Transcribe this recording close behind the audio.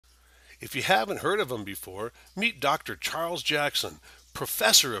If you haven't heard of him before, meet Dr. Charles Jackson,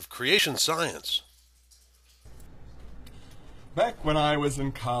 Professor of Creation Science. Back when I was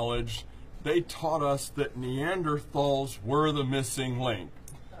in college, they taught us that Neanderthals were the missing link.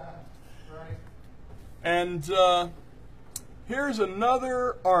 Right. And here's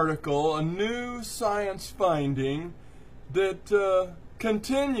another article, a new science finding that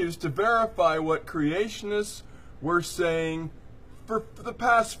continues to verify what creationists were saying for the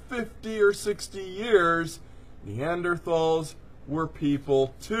past 50 or 60 years. Neanderthals were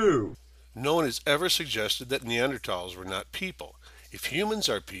people too. No one has ever suggested that Neanderthals were not people. If humans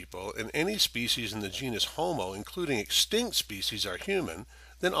are people, and any species in the genus Homo, including extinct species, are human,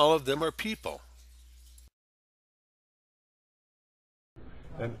 then all of them are people.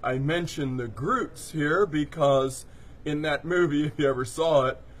 And I mention the groups here because in that movie, if you ever saw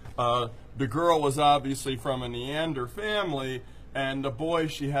it, the girl was obviously from a Neander family, and the boy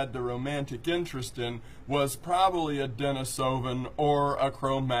she had the romantic interest in was probably a Denisovan or a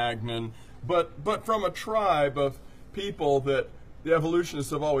Cro-Magnon, but from a tribe of people that the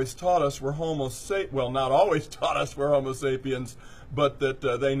evolutionists have always taught us were Homo sapiens. Well, not always taught us were Homo sapiens, but that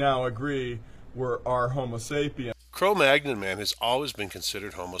they now agree are Homo sapiens. Cro-Magnon man has always been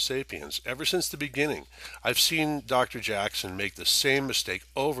considered Homo sapiens, ever since the beginning. I've seen Dr. Jackson make the same mistake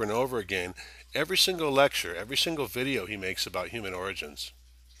over and over again, every single lecture, every single video he makes about human origins.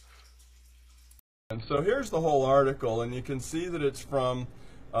 And so here's the whole article, and you can see that it's from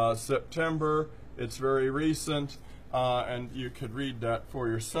September. It's very recent, and you could read that for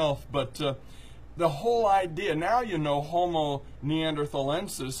yourself. But the whole idea, now you know Homo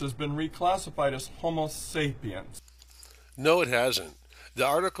neanderthalensis has been reclassified as Homo sapiens. No, it hasn't. The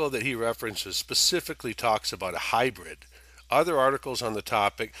article that he references specifically talks about a hybrid. Other articles on the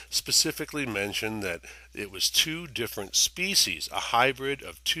topic specifically mention that it was two different species, a hybrid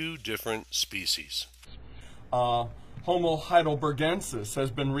of two different species. Homo heidelbergensis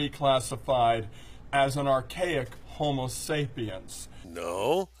has been reclassified as an archaic Homo sapiens.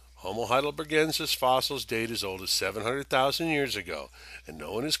 No, Homo heidelbergensis fossils date as old as 700,000 years ago, and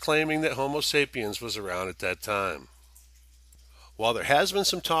no one is claiming that Homo sapiens was around at that time. While there has been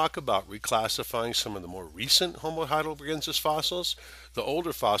some talk about reclassifying some of the more recent Homo heidelbergensis fossils, the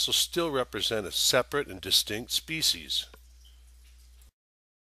older fossils still represent a separate and distinct species.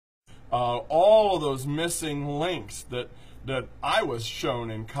 All of those missing links that I was shown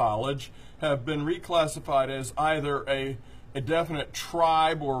in college have been reclassified as either a definite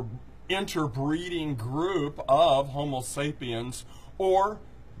tribe or interbreeding group of Homo sapiens or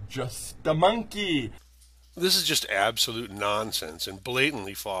just a monkey. This is just absolute nonsense and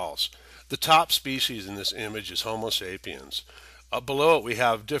blatantly false. The top species in this image is Homo sapiens. Below it we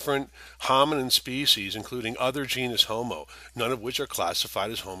have different hominin species, including other genus Homo, none of which are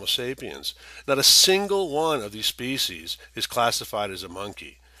classified as Homo sapiens. Not a single one of these species is classified as a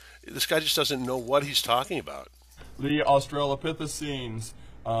monkey. This guy just doesn't know what he's talking about. The Australopithecines,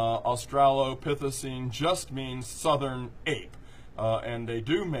 Australopithecine just means southern ape. And they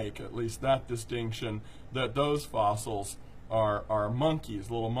do make at least that distinction that those fossils are monkeys,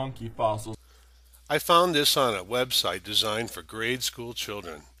 little monkey fossils. I found this on a website designed for grade school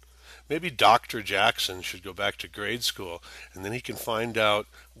children. Maybe Dr. Jackson should go back to grade school and then he can find out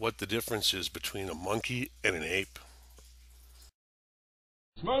what the difference is between a monkey and an ape.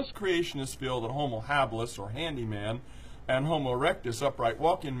 Most creationists feel that Homo habilis, or handyman, and Homo erectus, upright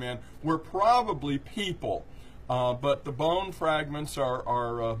walking man, were probably people. But the bone fragments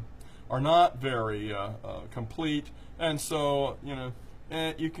are not very complete, and so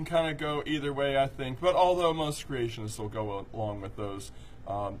you can kind of go either way, I think. But although most creationists will go along with those,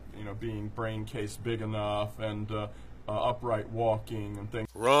 being brain case big enough and upright walking and things.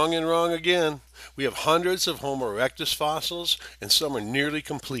 Wrong and wrong again. We have hundreds of Homo erectus fossils, and some are nearly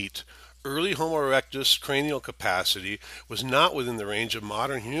complete. Early Homo erectus cranial capacity was not within the range of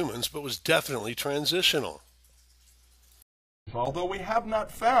modern humans, but was definitely transitional. Although we have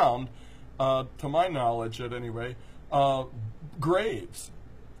not found, to my knowledge at any rate, graves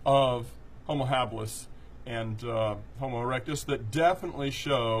of Homo habilis and Homo erectus that definitely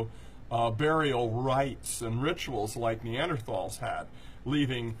show burial rites and rituals like Neanderthals had,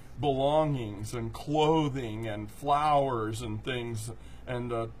 leaving belongings and clothing and flowers and things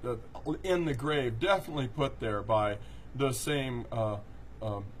and in the grave, definitely put there by the same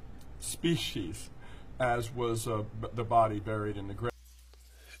species as was the body buried in the grave.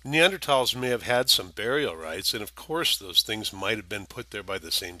 Neanderthals may have had some burial rites, and of course those things might have been put there by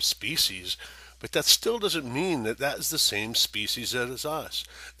the same species, but that still doesn't mean that that is the same species as us.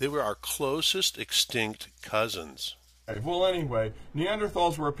 They were our closest extinct cousins. Well, anyway,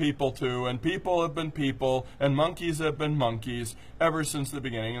 Neanderthals were people too, and people have been people, and monkeys have been monkeys ever since the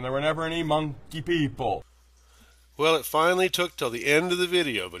beginning, and there were never any monkey people. Well, it finally took till the end of the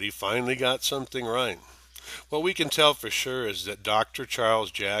video, but he finally got something right. What we can tell for sure is that Dr.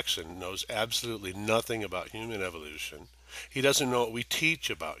 Charles Jackson knows absolutely nothing about human evolution. He doesn't know what we teach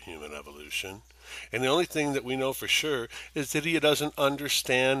about human evolution. And the only thing that we know for sure is that he doesn't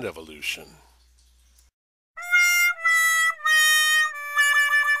understand evolution.